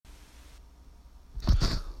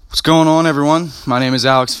What's going on, everyone? My name is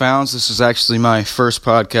Alex Founds. This is actually my first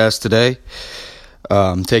podcast today.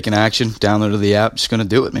 Taking action, downloaded the app, just going to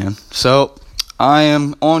do it, man. So, I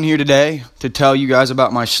am on here today to tell you guys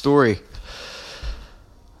about my story.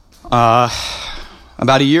 About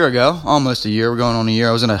a year ago, almost a year, we're going on a year,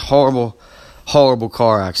 I was in a horrible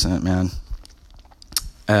car accident, man.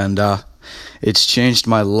 And it's changed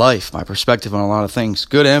my life, my perspective on a lot of things,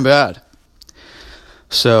 good and bad.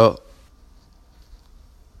 So,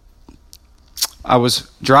 I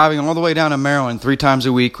was driving all the way down to Maryland 3 times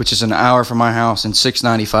a week, which is an hour from my house in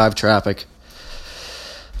 695 traffic,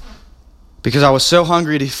 because I was so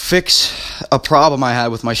hungry to fix a problem I had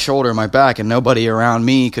with my shoulder and my back, and nobody around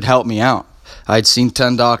me could help me out. I had seen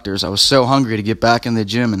 10 doctors. I was so hungry to get back in the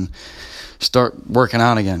gym and start working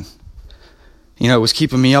out again. You know, it was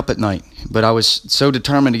keeping me up at night, but I was so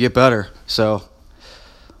determined to get better. So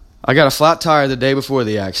I got a flat tire the day before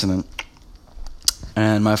the accident,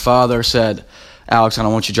 and my father said, "Alex, I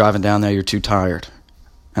don't want you driving down there. You're too tired."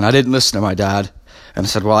 And I didn't listen to my dad. And I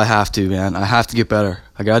said, well, I have to, man. I have to get better.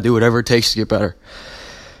 I got to do whatever it takes to get better.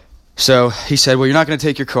 So he said, well, you're not going to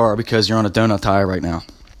take your car because you're on a donut tire right now.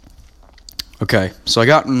 Okay, so I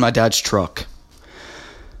got in my dad's truck.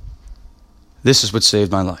 This is what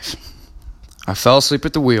saved my life. I fell asleep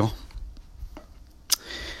at the wheel,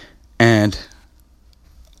 and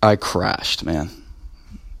I crashed, man.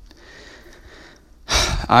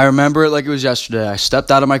 I remember it like it was yesterday. I stepped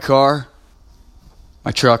out of my car,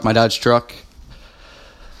 my dad's truck.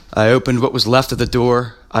 I opened what was left of the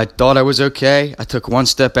door. I thought I was okay. I took one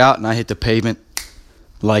step out and I hit the pavement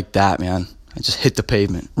like that, man. I just hit the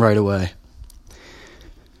pavement right away.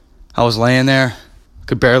 I was laying there,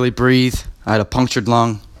 could barely breathe. I had a punctured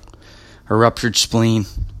lung, a ruptured spleen,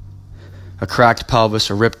 a cracked pelvis,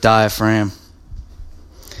 a ripped diaphragm,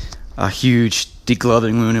 a huge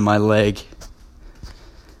degloving wound in my leg.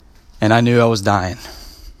 And I knew I was dying.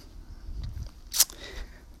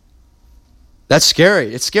 That's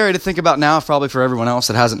scary. It's scary to think about now, probably for everyone else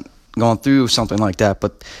that hasn't gone through something like that.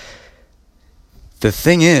 But the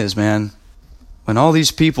thing is, man, when all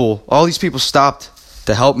these people stopped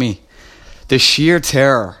to help me, the sheer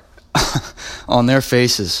terror on their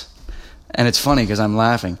faces, and it's funny because I'm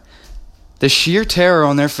laughing, the sheer terror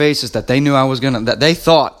on their faces that they knew that they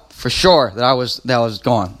thought for sure that I was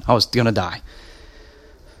gone. I was gonna die.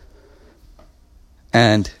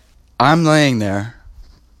 And I'm laying there,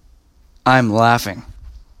 I'm laughing,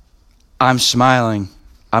 I'm smiling,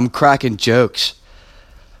 I'm cracking jokes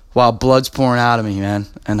while blood's pouring out of me, man.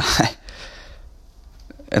 And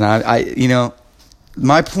I you know,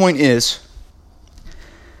 my point is,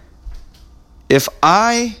 if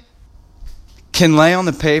I can lay on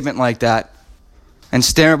the pavement like that and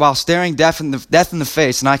while staring death in the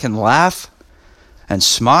face, and I can laugh and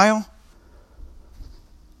smile,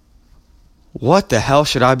 what the hell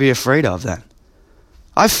should I be afraid of then?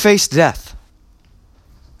 I've faced death,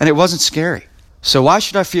 and it wasn't scary. So why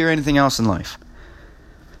should I fear anything else in life?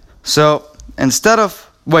 So instead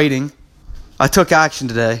of waiting, I took action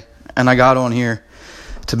today, and I got on here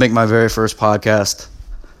to make my very first podcast.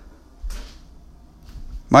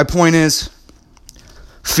 My point is,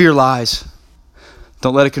 fear lies.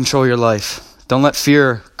 Don't let it control your life. Don't let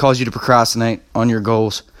fear cause you to procrastinate on your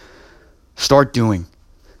goals. Start doing.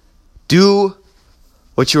 Do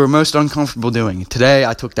what you are most uncomfortable doing. Today,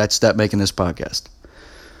 I took that step making this podcast.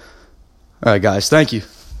 All right, guys. Thank you.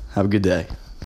 Have a good day.